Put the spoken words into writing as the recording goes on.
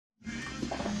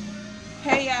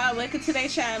y'all. Welcome to their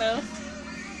channel.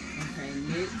 Okay,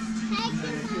 next.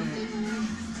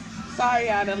 Sorry,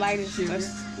 y'all. The light is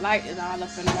all up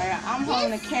in the way. I'm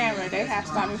holding the camera. They have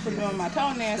stopped me from doing my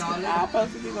toenails because I'm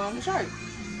supposed to be going to church.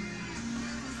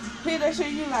 Please make sure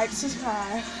you like,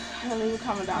 subscribe, and leave a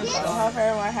comment down below. Hope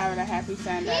everyone having a happy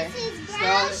Sunday. This is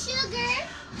brown sugar.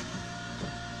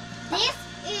 This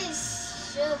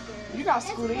is sugar. You got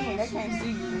scoot in. They can't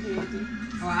see you.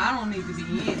 Oh, I don't need to be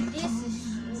in. This is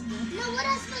sugar. No, what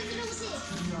else supposed to do with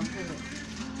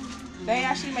this? They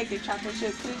actually make the chocolate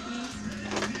chip cookies.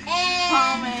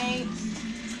 And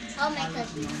Homemade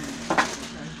cookies.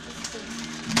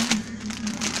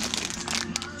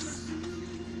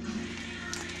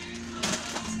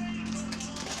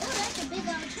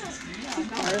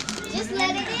 Just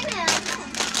let it in now.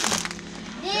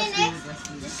 Then next,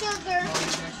 the sugar.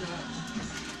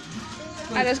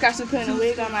 I just got to put a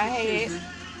wig on my head.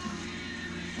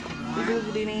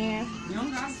 Glued it in.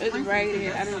 It's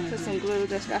braided. I didn't put some glue.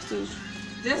 Just got to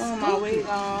put my wig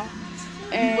on.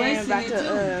 And about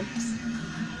to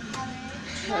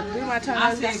do my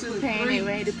toenails. Got to paint it.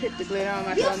 Ready to put the glitter on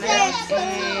my toenails.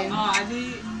 And I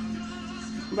did.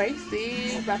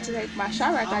 Wasted. About to take my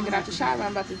shower after I get out the shower.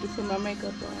 I'm about to put my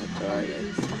makeup on. So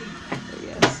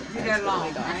yes.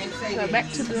 So back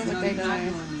to doing what they're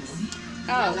doing.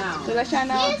 Oh, to let y'all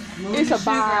know, it's a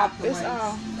bob. It's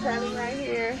curly right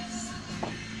here.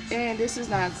 And this is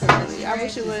not curly. I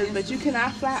wish it was, but you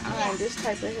cannot flat iron this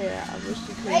type of hair. I wish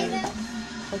you could,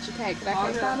 but you can't. Cause I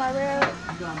can't find my red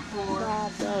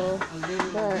bob though.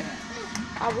 But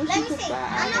I wish you could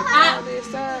flat iron all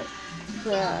this up.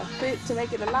 To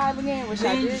make it alive again, which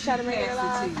I did try to make it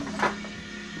alive,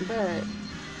 but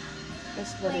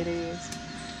that's what it is.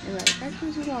 Anyway, thank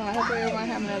you for watching. I hope everyone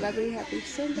having a lovely, happy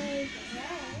Sunday.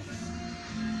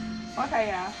 Okay,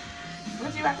 y'all.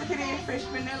 What you about to put in? Fresh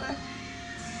vanilla?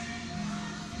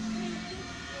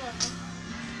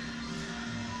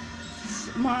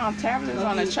 Mom, tablet is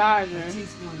on a charger.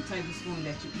 Teaspoon, tablespoon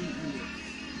that you eat with.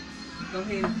 Go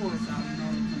ahead and pour it so you know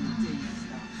it's going to take you.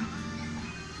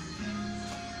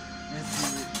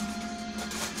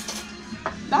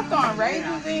 Y'all throwing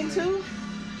raisins in too?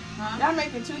 Y'all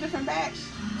making two different batches?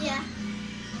 Yeah.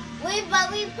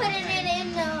 But we put it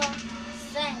in the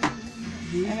same.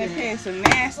 And they put some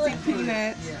nasty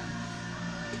peanuts.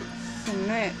 Some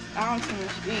nuts. I don't too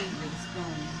much eat.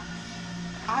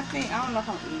 I don't know if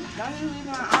I'm eating. Don't you eat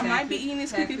one? I might be eating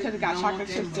this cookie because it got chocolate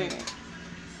chips in it.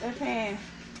 They're putting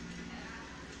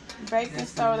baking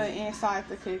soda inside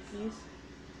the cookies.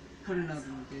 Put another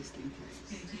one just in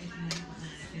case.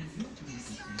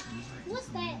 What's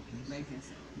that? Baking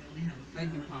soda.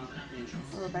 Baking powder.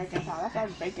 Or baking soda. That's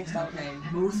like baking soda. Okay,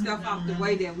 move stuff out the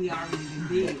way that we already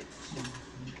did.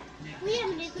 We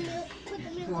haven't did the milk. Put the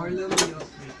milk. Pour a little milk.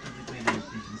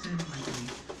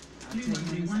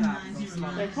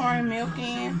 They're pouring milk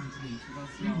in.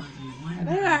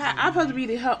 I'm supposed to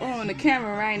be on the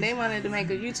camera, right? They wanted to make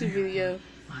a YouTube video.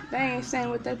 They ain't saying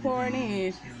what they're pouring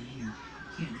in.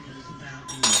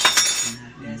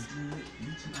 That's good.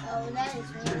 Oh, that is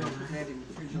good. Put that in the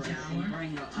refrigerator and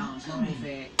bring your bubble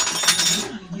back.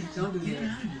 Don't do that.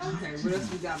 Okay, what else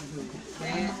we got to do?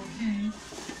 That.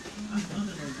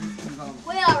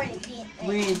 We already did that.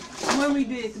 When we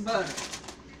did the butter.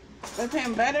 They're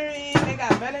putting butter in. They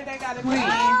got butter. They got it put in.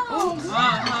 Oh.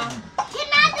 Can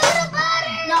I do the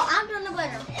butter? No, I'm doing the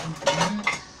butter.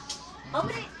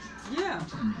 Open it. Yeah.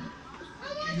 I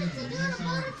wanted to do the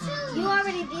butter too. You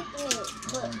already did the milk.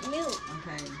 But milk.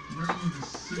 Okay.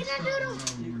 Can I do the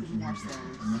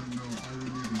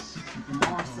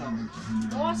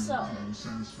more so?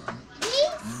 These?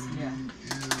 Yeah.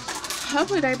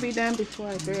 Hopefully they be done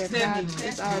before 3 o'clock.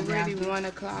 It's already 1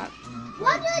 o'clock.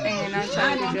 What do they And I'm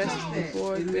trying to get dressed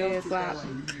before 3 o'clock.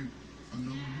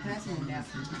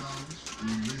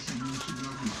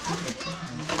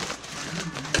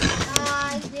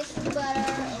 This is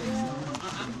butter.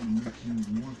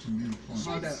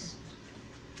 Hold up.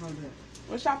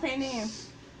 What y'all putting in?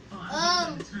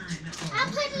 I'm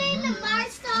putting in the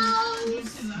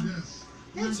marshmallows,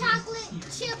 the chocolate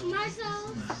chip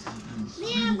marshmallows.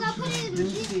 Then I'm gonna put it in the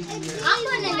I'm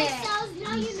putting it in. No,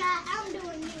 you're not. I'm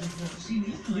doing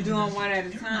this. You're doing one at a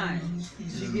time.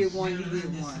 You get one, you get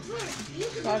one.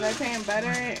 So they're putting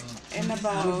butter in the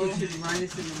bowl. We'll get you to run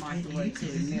this in the microwave till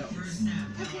it melts.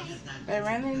 Okay. They're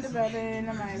running the butter in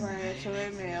the microwave till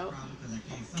it melts.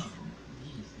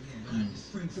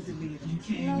 Put the lid on.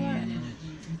 You know what?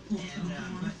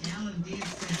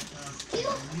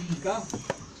 Go.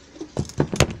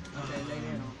 Okay, lay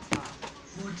that on top.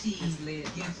 This lid.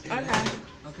 Okay.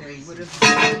 Okay, what is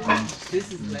this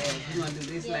is last. We're gonna do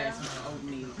this last with the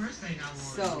oatmeal.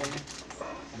 So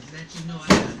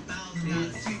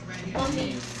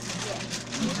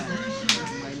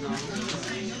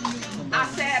I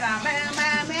said I'm man.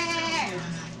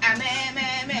 I'm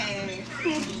man.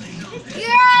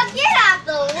 Girl, get out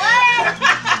the way.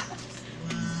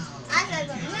 I said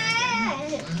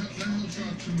man.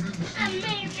 I'm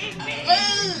man.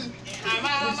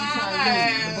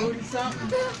 I'm booty something.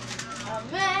 Man. Oh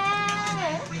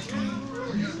God.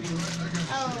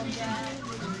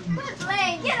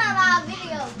 Wait, get on our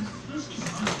video.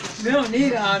 We don't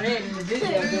need all that in the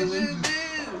video, do we?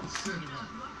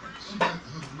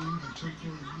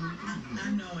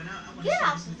 Get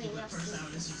off the video.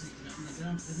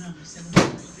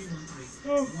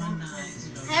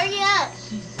 Hurry up.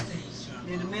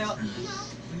 In the milk.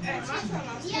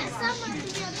 Yes, someone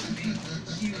together.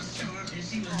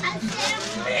 I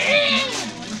said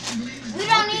we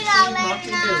don't need all that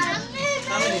now.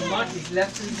 How many monkeys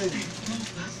left in the zoo?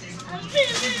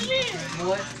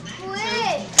 What?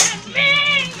 Quit.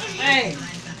 Hey!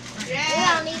 We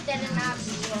don't need that in our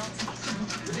video.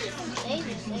 They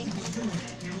just say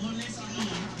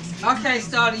Okay,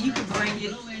 Starter, you can bring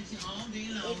it.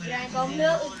 if you ain't gonna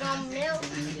milk, it's gonna milk.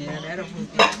 Yeah, that'll put it.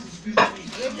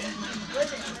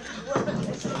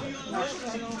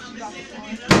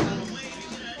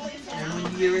 And when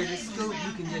you get ready to scoop,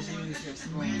 you can just use your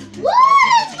spoon. What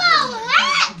is that?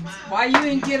 Why you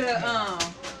didn't get a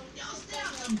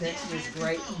That's just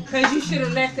great. Cause you should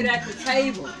have left it at the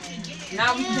table.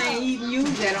 Now we can't even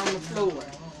use that on the floor.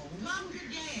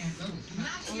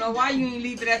 You know why you didn't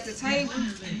leave it at the table?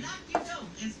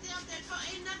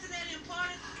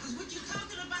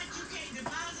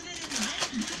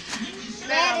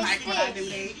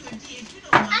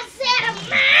 I said a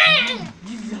man.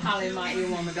 You can holler in my ear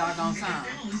one more doggone time.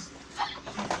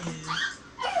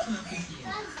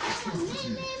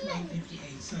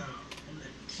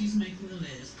 She's making the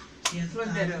list. She has Look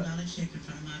that up. $1,000 check in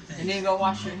front of my face. And then go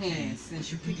wash your hands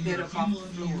since you picked that up off the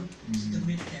floor.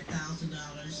 Submitted that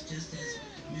 $1,000 just as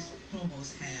Miss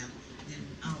Provost have, then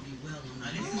I'll be well on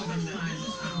my way. This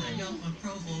is from the Help of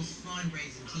Provost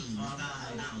fundraising team.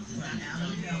 $1,000. It's not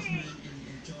Alan Helfman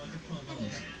and Georgia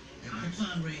Provost. The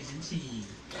fundraising team.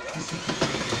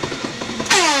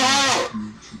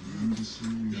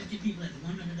 50 people at the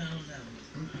 $100 level.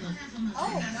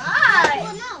 Oh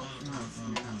my. No.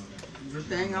 Good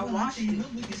thing I washed it.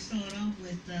 We can start off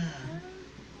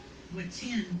with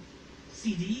 10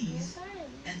 CDs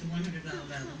at the $100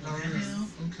 level. Will that help?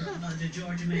 The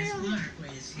Georgia Mass Choir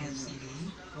plays 10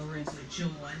 CDs. Go rinse it. With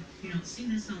Joy. You don't see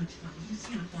this on you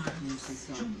see a choir. You see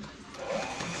something.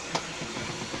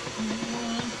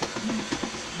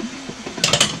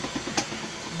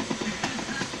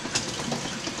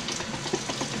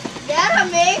 That'll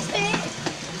mix it.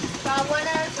 Try one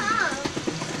at a time.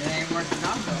 It ain't working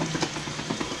out though.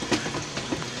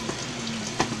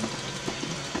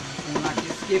 Seems like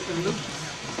it's skipping loose.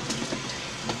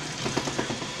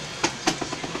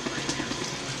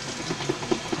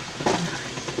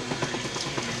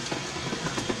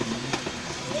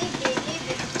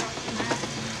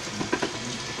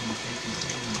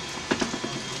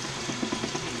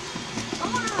 I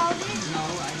wanna hold it. No,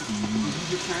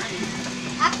 you can turn it.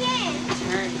 I can.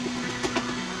 Turn it.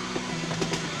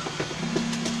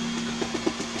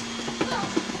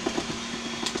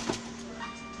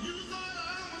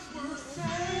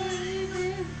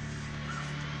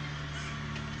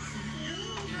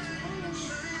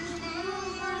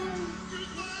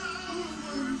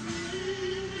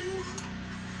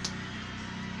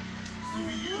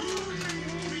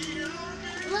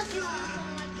 Look,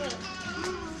 it's like that.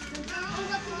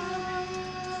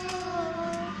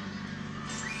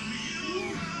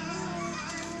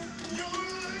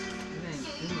 It ain't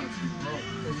too much smoke,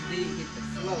 because you did get the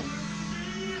flow.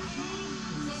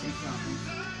 Let me see something.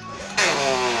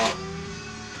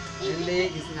 The leg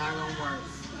is not gonna work.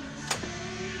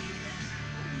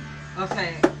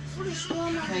 Okay,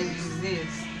 can't use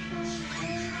this.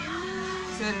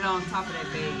 Set it on top of that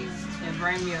bed and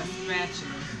bring me a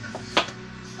spatula.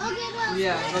 Go get one.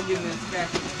 Yeah, go give me a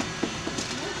spatula.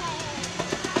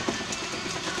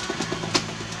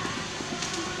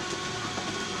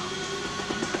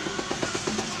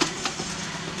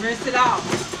 Rinse it off.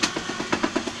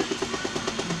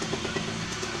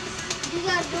 You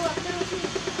gotta do it through here.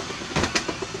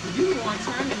 You the one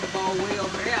turning the ball way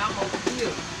over there. I'm over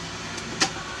here.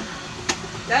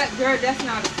 That girl, that's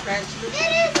not a spatula.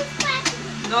 It is a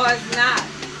spatula. No, it's not.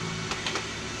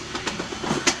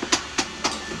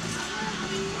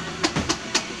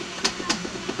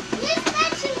 This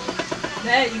spatula.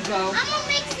 There you go. I'm gonna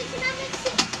mix it. Can I mix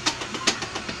it?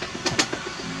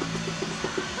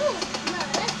 Ooh, no,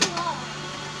 that's too hard.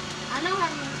 I know how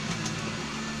to mix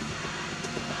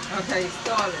Okay,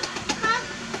 Starlet. Huh?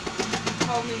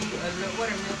 Hold me what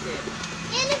a milk is.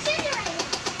 In the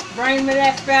refrigerator. Bring me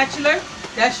that spatula.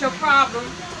 That's your problem.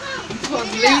 Come.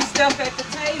 You're supposed to Pick it leave up. stuff at the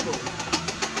table.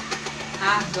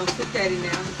 Don't put that in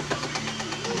there.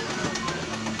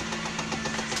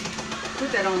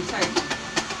 Put that on the table.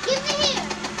 Give me here.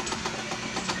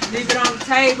 Leave it on the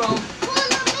table. Full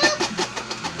of milk.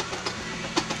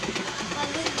 Oh,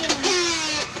 this is getting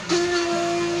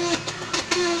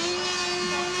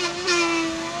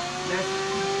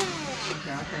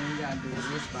Okay, I think we gotta do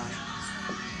this by.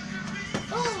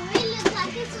 Oh, it looks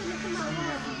like it's gonna come I'm gonna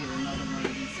out. have to get another one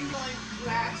of these.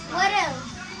 What else?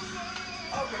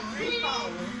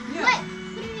 Yeah. Wait,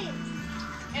 put it in.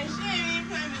 And she ain't even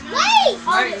putting it in. Wait!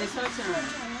 Right, it's her turn.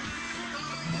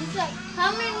 It's like, how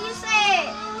many you said?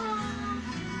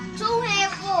 2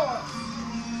 handfuls.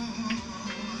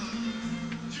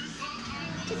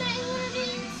 Can I eat one of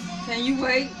these? Can you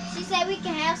wait? She said we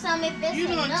can have some if it's You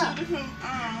doing enough. 2 different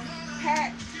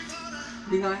packs.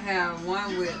 We're gonna have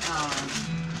one with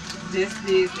this,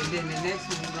 and then the next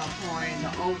one we're gonna pour in the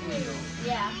oatmeal.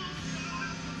 Yeah.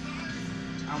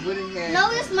 I would have had No,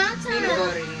 it's my peanut turn.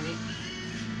 butter in it.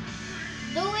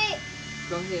 Do it.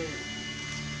 Go ahead.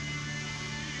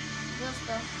 Let's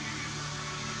go.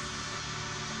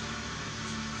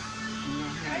 We're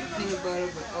gonna have the peanut butter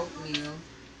with oatmeal.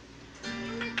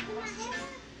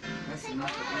 That's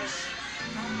enough of this.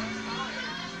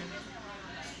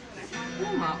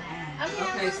 Oh my arm.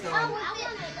 Okay, so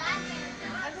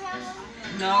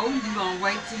no, you're gonna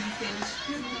wait till you finish.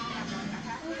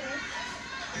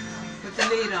 Put the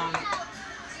lid on it.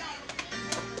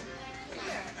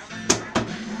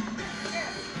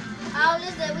 All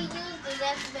this that we used is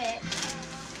that's bad.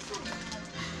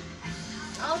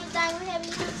 Only thing we haven't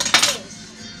used is this.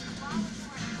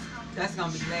 That's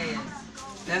gonna be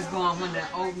last. That's going when the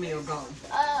oatmeal goes.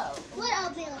 Oh. What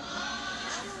oatmeal?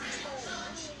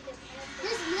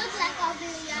 This looks like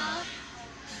oatmeal, y'all.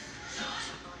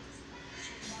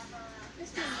 This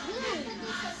is good.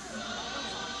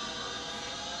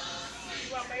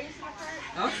 You want me to my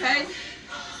card? Okay.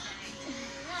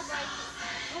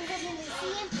 I'm going to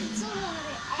see if it's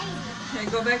 280. Okay,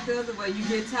 go back the other way. You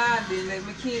get tired, then let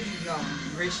Mackenzie go.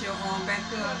 Raise your arm back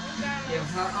up. If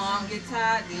her arm get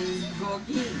tired, then you go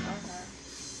again.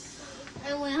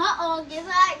 And when her arm gets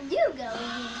hot, you go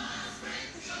again.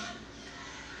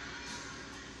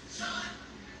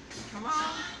 Come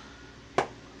on.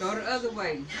 Go the other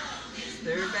way.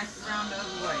 Stir it back around the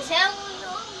other way. Tell me your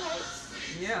arm hurts.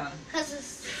 Yeah. Because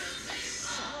it's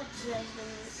so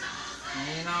delicious.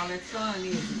 Ain't all that fun,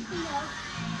 is it? No.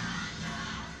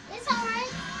 It's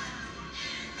alright.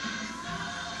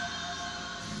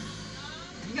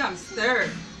 You gotta stir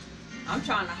it. I'm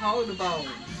trying to hold the bowl.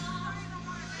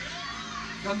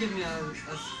 Go give me a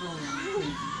spoon,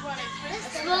 please. It's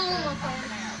spoon okay.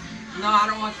 No, I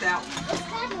don't want that one. It's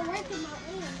kind of wrecking my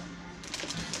arm.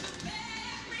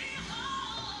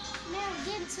 Now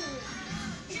get to it.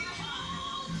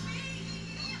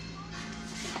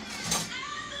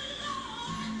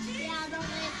 Yeah, I don't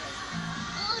like it.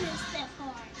 Oh, this stuff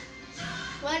hard.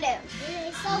 What else? It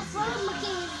ain't so fun,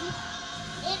 Mackenzie.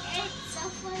 It ain't so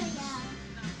fun, y'all.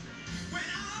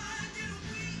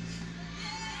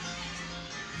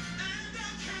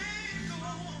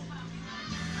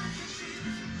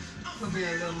 Put me a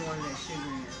little more of that sugar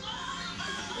in.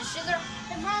 The sugar,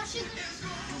 the brown sugar.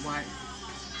 The white.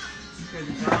 Because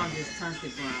the brown just turned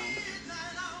it brown.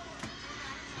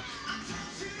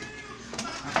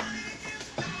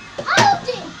 Hold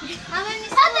it! How many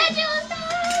spoons? I thought you was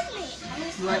holding it. How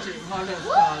many Watch spoons? it. Hold up,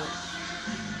 Scarlett.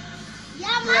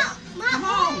 Yeah, my Come on.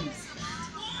 arms.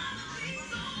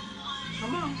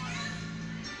 Come on.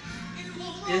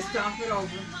 Just stomp it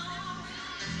over.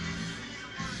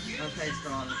 Okay,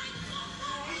 Scarlett.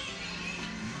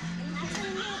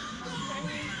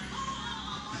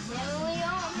 Only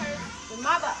arm hurts. But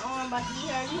my arm about to be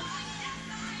hurting.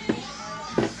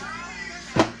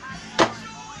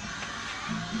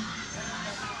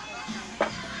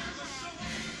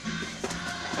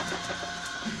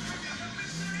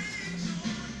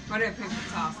 Put that paper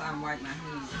towel so I can wipe my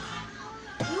hands.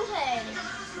 You had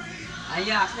it.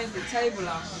 Yeah, I cleaned the table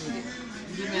off with it.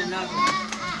 Give me another one.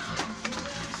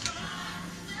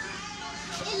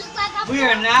 It looked like I We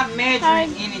are not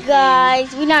measuring anything.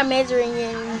 guys, we're not measuring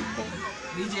anything.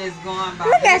 We just going by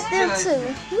Look this at them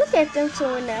judgment. two. Look at them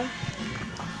two now.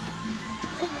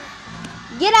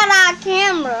 Get out our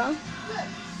camera.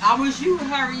 I wish you would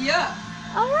hurry up.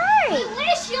 All right. We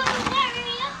wish you would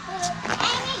hurry up.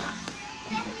 Amy,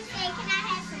 let me say, can I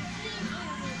have some kids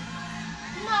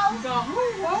earrings? No, You go, who,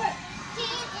 what?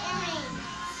 kids earrings.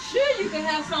 Sure, you can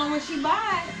have some when she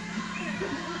buys.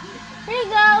 Here you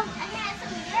go.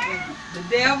 The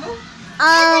devil?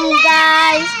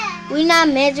 Guys, we're not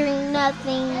measuring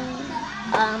nothing.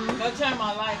 Go turn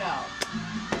my light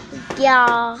off.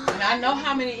 Yeah. And I know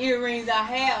how many earrings I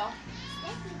have.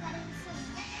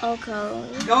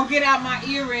 Okay. Go get out my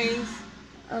earrings.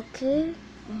 Okay.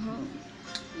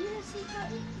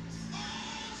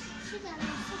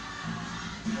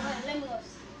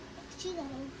 She got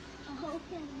a whole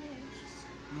pair of earrings.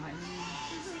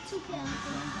 Two pairs.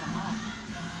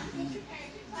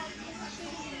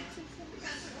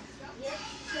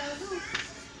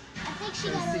 I think she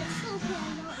got a two pair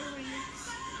of earrings.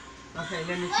 Okay,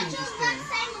 let me change this thing.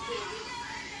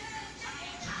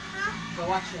 Go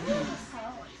wash your hands.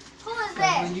 Who is So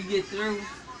that? when you get through,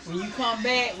 when you come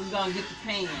back, we're going to get the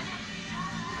pan.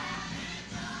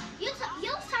 You was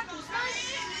talking to Sonny?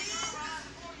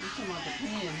 You talking about the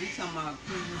pan. You talking about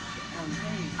putting this on the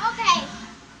pan. Okay.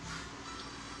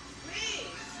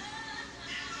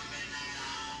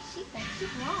 She thinks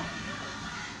she's wrong.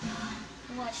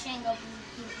 What, she ain't gonna be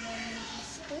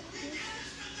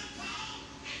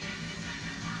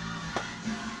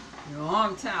Your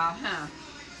arm towel, huh?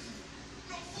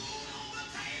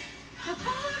 I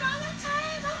put it on the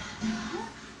table.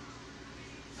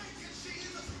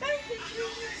 Thank you,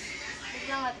 Jesus. It's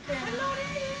not like the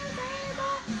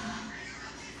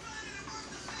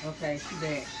Okay, she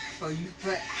back. So you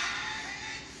put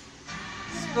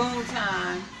spoon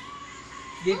time.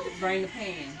 Bring the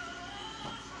pan.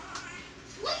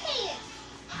 Look at it.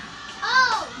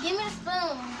 Oh, give me the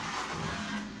spoon.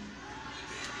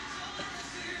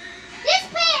 This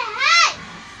pan hot.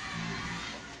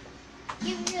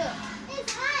 Give it up.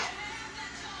 It's hot.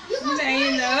 You You lay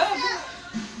in the oven.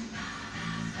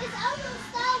 It's on the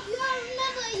stove. You don't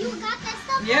remember you got that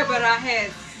stuff Yeah, on? but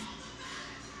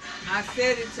I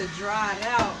set it to dry it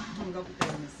out. I'm gonna put that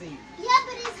in the sink. Yeah,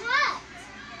 but it's hot.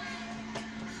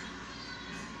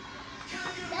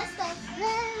 That stuff.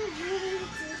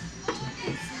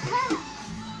 It's hot.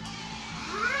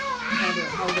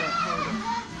 Hold up.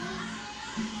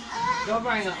 Go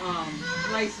bring a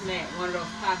placemat, one of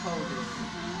those pot holders,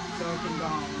 so it can go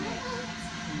on that.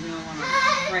 You don't want to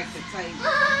break the table.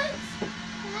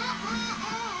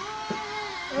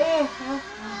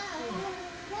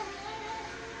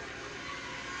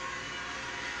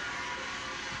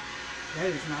 That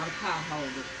is not a pot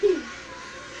holder.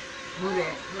 Move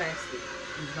that plastic.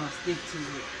 It's gonna stick to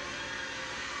it.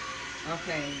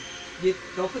 Okay.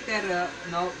 Go put that up.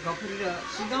 No, go put it up.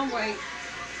 She gonna wait.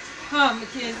 Come,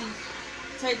 Mackenzie.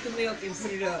 Take the milk and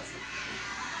put it up.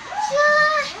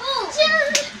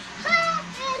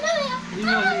 You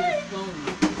gonna need a spoon.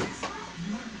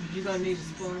 You gonna need a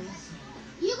spoon.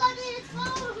 You gonna need a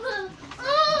spoon.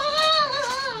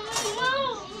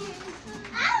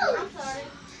 I'm sorry.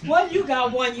 Well, you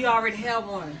got one. You already have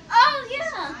one. Oh,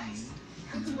 yeah.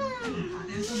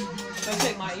 Go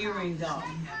take my earrings off.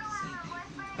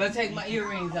 Go take my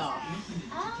earrings off.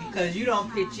 Because you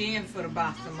don't pitch in for the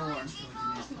box some more.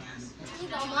 You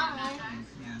don't mind.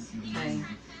 Okay.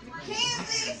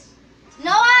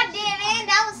 No, I didn't.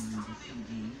 That was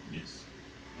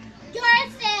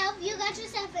yourself. You got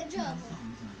yourself in trouble.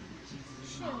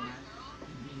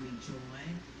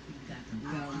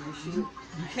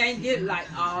 You can't get like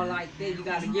all like that. You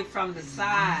got to get from the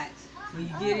side. When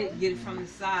you get it from the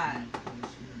side.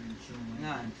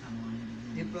 No.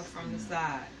 Dip up from the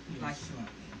side. Like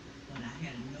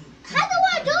How do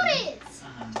I do this?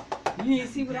 you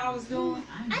didn't see what I was doing?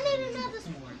 I need another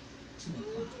spoon.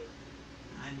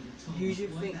 Use your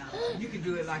finger. You can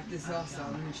do it like this also.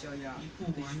 Let me show y'all.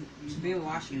 You've been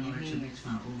washing your hands.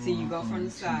 See, you go from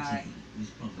the side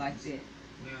like that.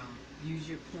 Use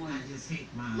your pointer.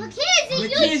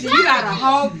 Mackenzie, You got a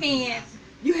whole pan.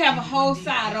 You have a whole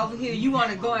side over here. You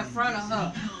want to go in front of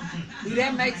her. Do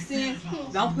that make sense?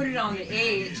 Don't put it on the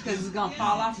edge because it's going to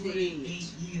fall off the edge.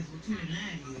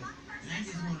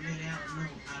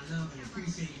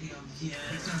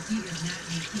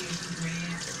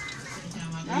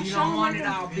 You don't want it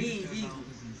all big either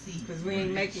because we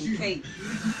ain't making cake.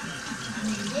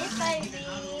 Yes, baby.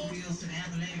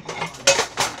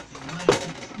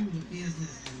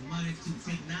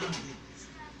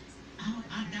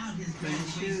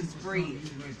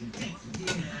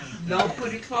 Don't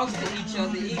put it close to each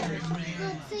other either.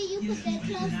 See, you put that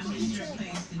close to each other.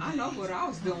 I know what I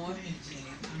was doing.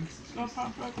 I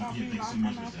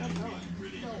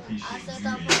said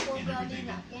that before God did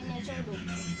not get in the shoulder.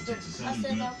 I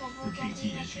said that before God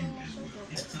did not get in the shoulder.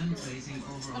 It's fundraising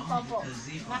overall because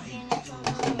they are Not getting in the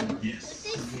shoulder. yes,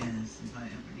 if I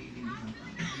ever need any help.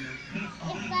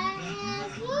 If I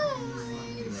have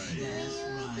wood, That's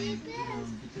right,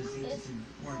 because it's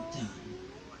work done.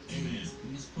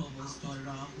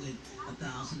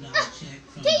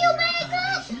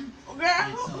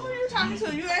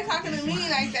 You ain't talking to me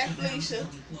like that, Felicia.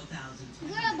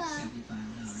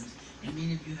 And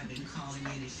many of you have been calling in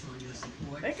and showing your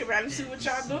support. They can barely see what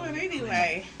y'all doing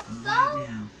anyway. So,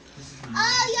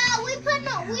 y'all, we putting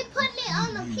it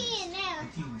on the pen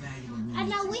now. I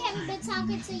know we haven't been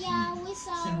talking to y'all. We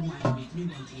sorry.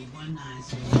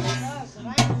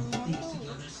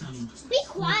 Be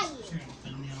quiet.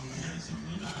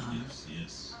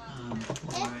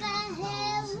 If I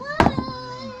have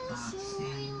one,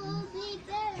 we will be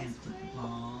best friends.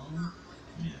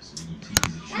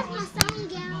 That's my song,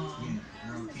 y'all.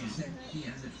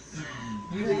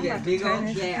 You look at big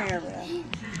old gap. So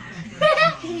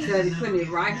they putting it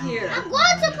right here. I'm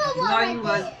going to put one No, right you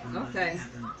there. was okay.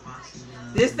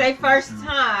 This their first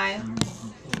time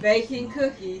baking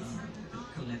cookies.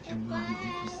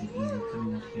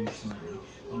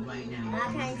 I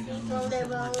can't see from the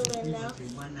road enough.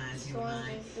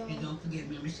 And don't forget,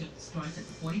 membership starts at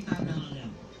the $45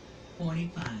 level.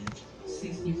 45,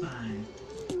 65,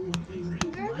 Girl,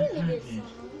 give me this. 100,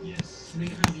 yes,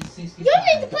 365. You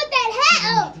need to put that hat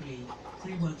up.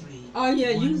 313. Oh yeah,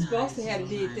 you was supposed to have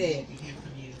did that.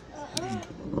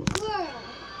 Girl.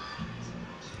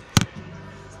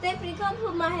 Stephanie, come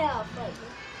put my hair up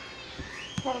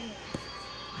for me.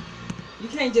 You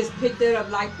can't just pick that up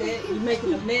like that. You're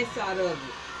making a mess out of it.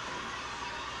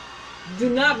 Do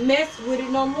not mess with it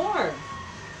no more.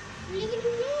 Leave it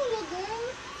alone, little girl.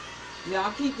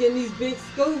 Y'all keep getting these big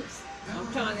scoops. I'm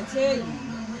trying to tell you.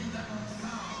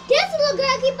 This little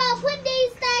girl keep on putting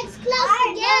these things close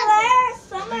together.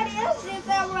 Somebody else did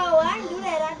that row. I didn't do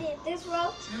that. I did this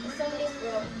row and some of this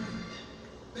row.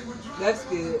 That's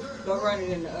good. Don't run it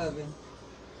in the oven.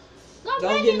 Don't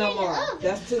Don't run get it no in the more. oven.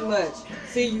 That's too much.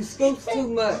 See, you scoops too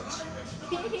much.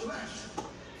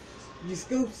 You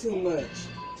scoop too much.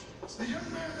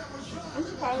 I'm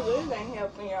surprised this ain't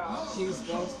helping y'all. She was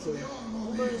supposed to.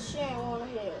 But she ain't want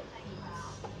to help.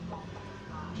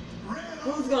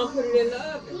 Who's gonna put it in the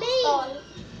oven? Me.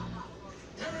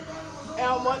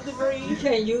 And what You degree?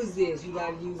 can't use this. You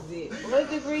gotta use this. What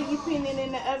degree you putting it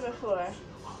in the oven for?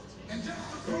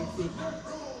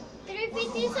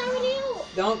 350 is already on.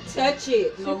 Don't touch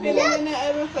it no Put it more. in the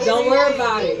oven for Don't worry 350.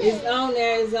 about it. It's on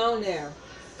there. It's on there.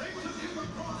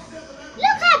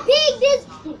 Look how big this.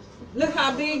 Look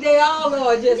how big they all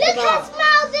are. Just Look how about.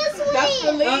 small this one That's is.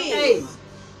 the lid. Okay,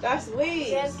 That's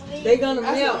leaves. they gonna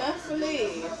That's melt. enough for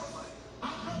leaves.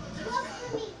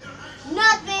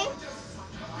 Nothing.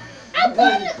 I'm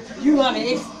gonna. You wanna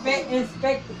inspect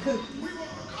the cookies?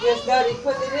 Just gotta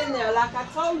put it in there, like I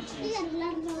told you. You gotta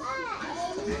let them know.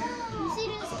 You see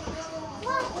this?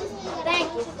 Thank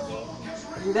you.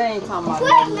 They ain't talking about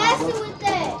Quit that. messing with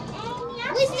that.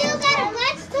 We still got a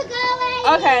bunch to go.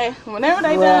 Okay, whenever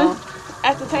they Well, done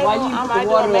at the table, Why you I put might the do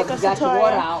a water up? makeup You got your water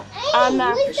tutorial. out. I'm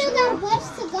not We for still sure. got a bunch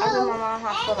to go. I've been in my mom's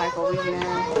house for like a week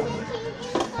now.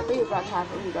 We about time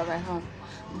for me to go back home.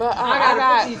 But I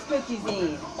gotta put these cookies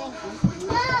in.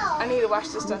 I need to wash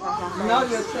this stuff off my face. Know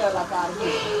your tail up out of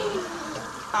here.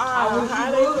 How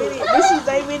they video? This is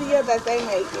their video that they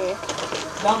making.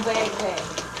 Don't bag that.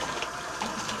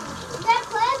 That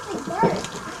plastic burst.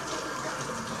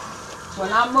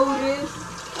 When I move this,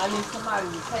 I need somebody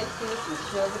to take this and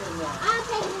shove it in there. I'll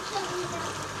take the chili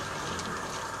out.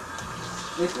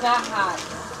 It's not hot.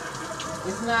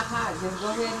 It's not hot. Just go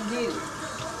ahead and get it.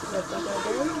 That's what they're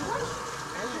doing.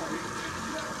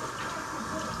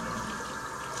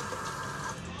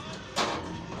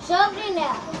 Shove it in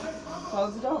there.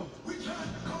 Close the door.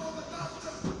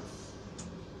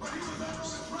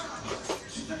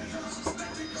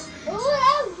 Ooh,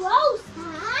 that roast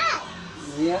hot.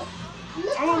 Yep.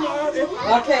 Look I don't know if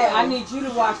Okay, I need you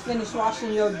to finish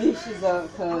washing your dishes up,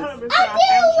 cause I did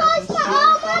wash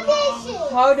all my dishes.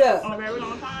 hold up. On a very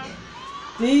long time.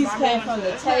 These came from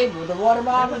the table. The water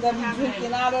bottles that we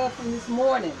drinking out of from this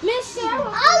morning. Miss Cheryl,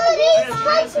 all of these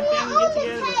plates were on the Get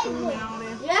together, the food table. and all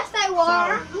that. Yes, they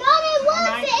were. No, they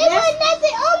wasn't. It was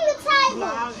nothing on the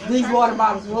table. These water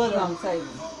bottles was on the table.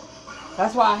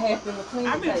 That's why I had them to clean the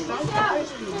I've been so table.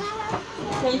 thirsty.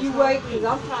 Can you wait? Because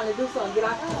I'm trying to do something. Get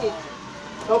out the kitchen.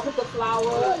 Go put the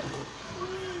flour up.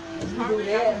 You do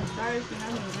that.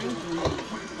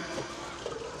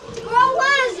 Girl,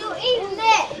 why is you eating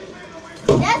that?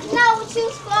 That's not what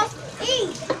you're supposed to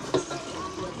eat.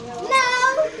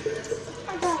 No.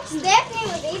 Stephanie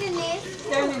was eating this.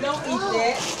 Stephanie, don't eat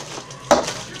that.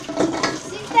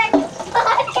 She's taking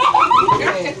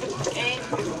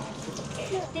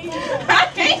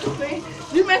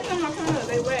You messed up my clothes.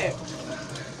 They wet.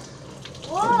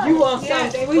 What? You want Yeah,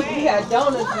 something they sweet? wet. We had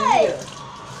donuts in here.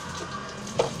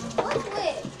 What's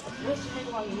with?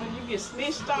 When you get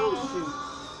snitched on,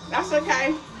 that's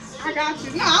okay. I got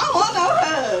you. No, I don't want no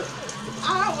hug.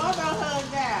 I don't want no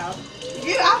hug now.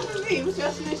 Get off of me with your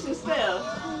snitching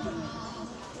stuff.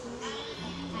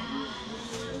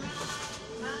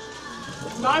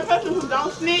 The only person who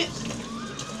don't snitch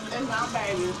is my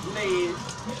baby, Liz.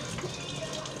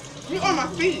 You on my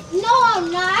feet. No,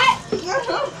 I'm not.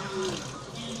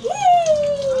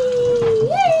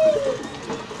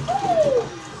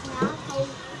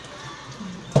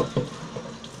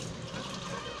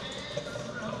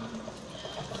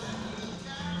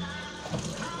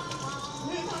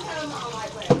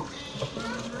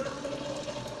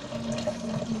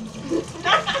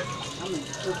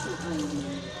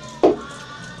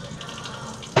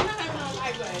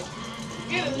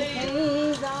 Get it,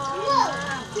 Liz.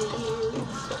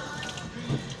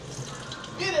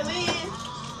 Get it, Liz.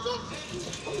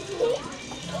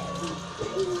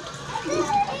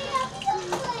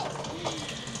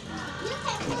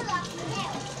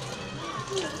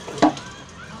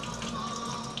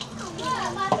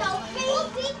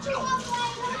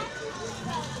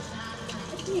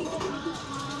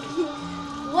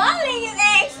 Why did you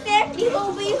ask Stephanie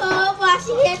who be home while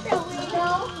she hit the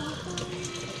window?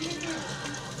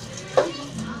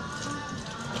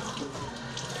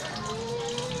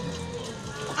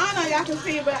 I know y'all can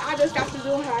see it, but I just got to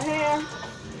do her hair.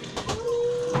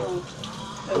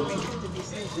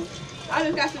 I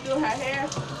just got to do her hair.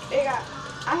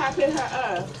 I have put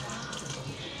her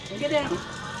get down.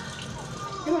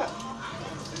 Get up.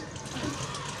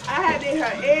 I had did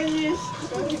her edges.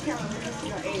 Go to the camera and see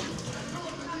her edges.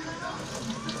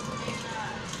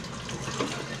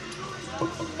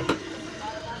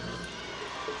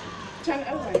 Turn the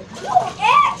other way.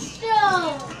 Extra!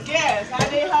 Yes, I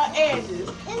did her edges.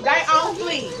 They on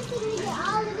fleek.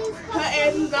 Her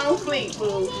edges on fleek,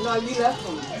 boo. No, you left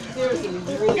them. Seriously, you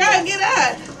really Girl, get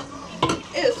up.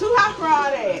 It's too hot for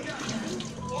all that.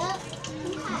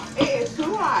 Yep. It is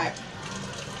too hot.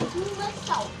 Too much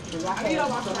salt. I need to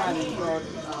wash my somebody hands.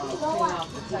 clean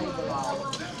off the table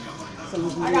off.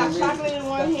 So I got chocolate in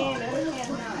one hand and her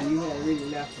hand not. You had really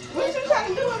left them. What you trying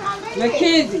to do with my leg?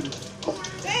 Mackenzie,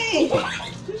 Dang.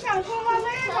 You trying to pull my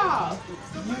leg off.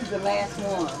 use the last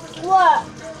one. What?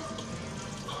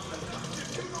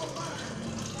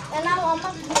 And I'm on my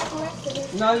rest of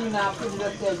it. No, you're not putting it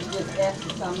up there. You just asked for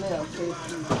something else.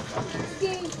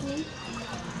 Excuse me.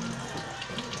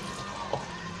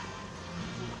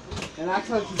 And I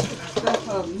told you, stuff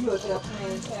up. You were there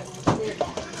playing tap.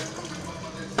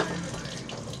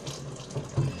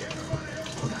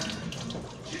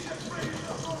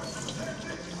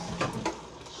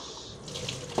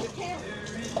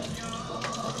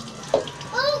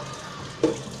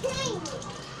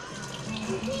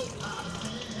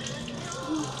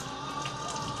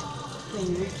 Can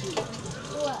you reach it?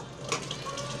 What?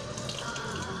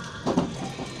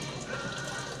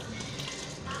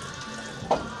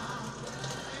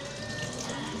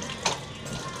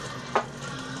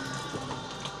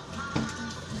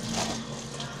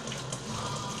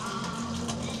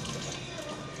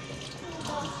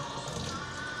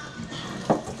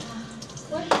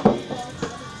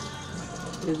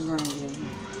 It's raining.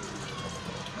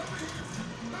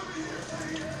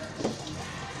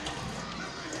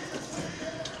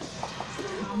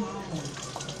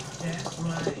 That's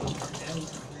right. That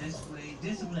was the best way.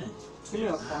 Discipline.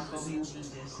 Here, Papa.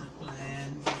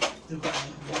 Discipline the right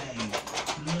way.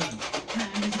 Look,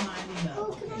 time is winding up.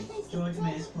 Okay. George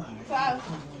Mass Clark.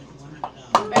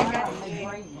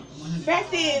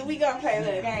 Back then, we gonna play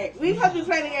the game. We supposed to be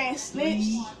playing the game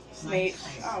Snitch.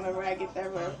 I don't know where I get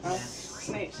that word from.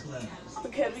 Snitch.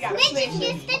 Because we got to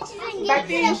snitch. Back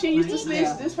then, she used to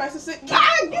snitch. This person said,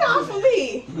 "Ah, get off of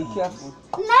me." Be careful.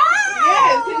 No!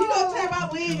 Yes, because you gonna tear my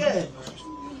wig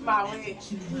up. My wig.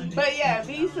 But yeah,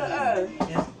 these are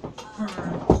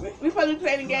we supposed to be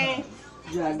playing the game.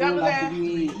 Yeah, Double like that. you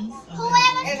need.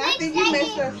 Whoever And I think thinks you they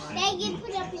messed up. get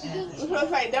put up in We're supposed to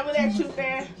play double that truth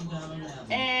there.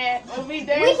 And when we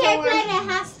there We can't play somewhere, that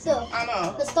hot stuff. I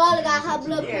know. Because Starla got her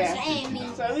blood Yeah. pressure and me.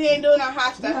 So we ain't doing no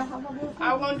hot stuff.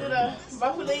 I want to do the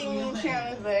Buffalo Wing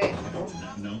challenge, but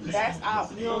that's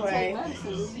out your way.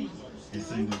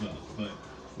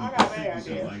 I got better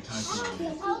ideas.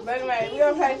 But anyway, we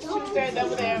gonna play Tuesday,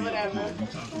 double there, whatever.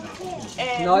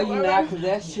 And No, you're not, whoever because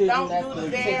that's children don't that do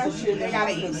can take there, the children they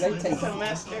gotta eat they take. some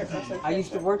mustard or something. I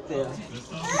used to work there.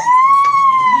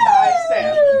 By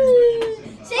itself.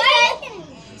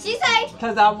 She said,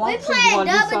 Because I we want to. You playing want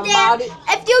to do double something dare. about it?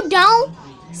 If you don't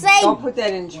say, Don't put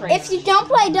that in the trash. if you don't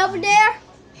play double dare,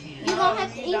 you gonna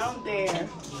have to You eat don't dare.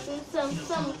 some.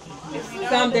 If you don't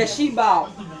Some that she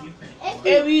bought.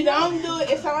 If you don't do it,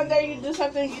 if someone there you do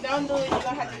something, you don't do it, you're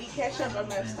gonna have to eat ketchup or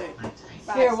mustard.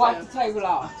 Here, wipe the table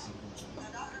off.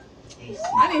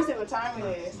 I need to see what time it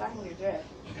is so I can get dressed.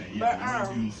 Okay, But, yeah,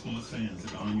 for you sports fans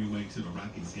that are on your way to the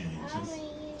Rockies game, just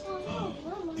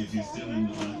if you're still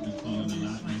in the lot, the corner of the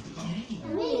lot, make the call.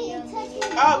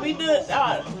 Oh, we do.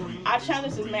 Our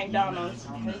challenge is McDonald's.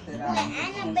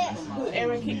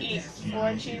 Whoever can eat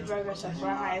 4 cheeseburgers or 4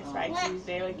 highest prices,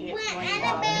 they will get When $20.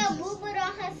 Annabelle booted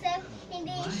on herself and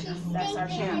then she That's our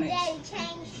stinking and challenge. daddy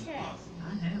changed her.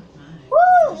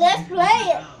 Woo, let's play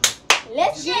it.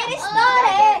 Let's get it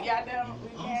started. Y'all done, we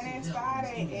getting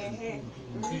started and hit.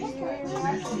 Get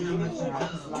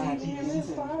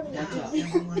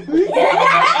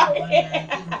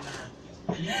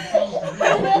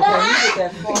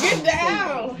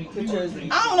down.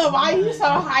 I don't know why you so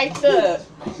hyped up.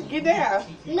 Get down.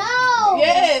 No.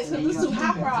 Yes, because it's too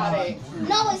hot for all that.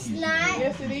 No, it's not.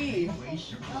 Yes, it is.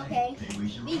 Okay.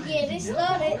 We get it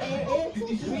started and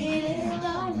it's really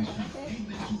long.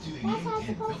 That's how it's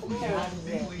supposed to be.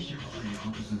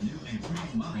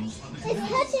 It's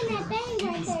touching that thing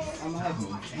right there.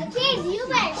 Mackenzie, you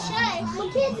better shut it.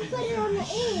 Mackenzie, put it on the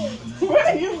end. What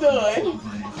are you doing?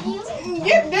 You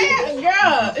Get down,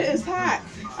 girl. It's hot.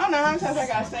 I don't know how many times I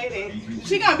gotta say that.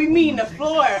 She gonna be meeting the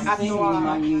floor after a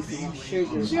while.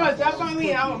 She gonna jump on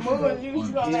me and I'm gonna move and you.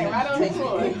 She gonna lay right on the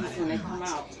floor. When they come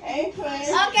out. Ain't playing.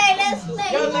 Okay, let's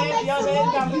play. Your legs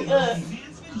gonna be up.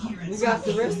 You got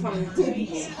the rest on the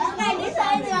TV. Okay, this is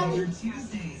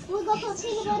we're gonna put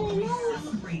peanut butter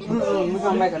in those. We're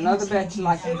gonna make another batch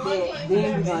like that.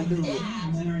 Then we're gonna do it.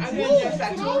 I'm gonna just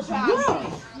like 2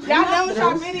 times. Y'all done with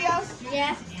y'all videos?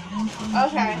 Yeah.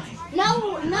 Okay. No,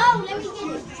 let me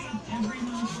get it.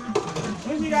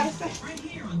 What you gotta say?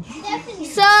 Stephanie.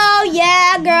 So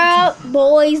yeah, girl,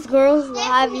 boys, girls,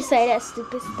 however you say that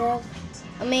stupid stuff.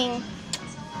 I mean,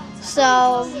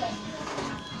 so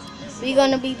we're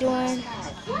gonna be doing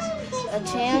a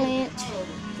challenge.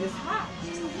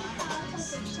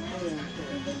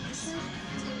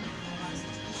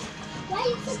 Why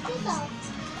you took this off?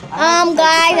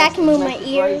 Guys, I can move my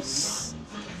ears.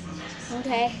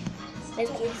 Okay,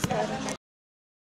 let's get started.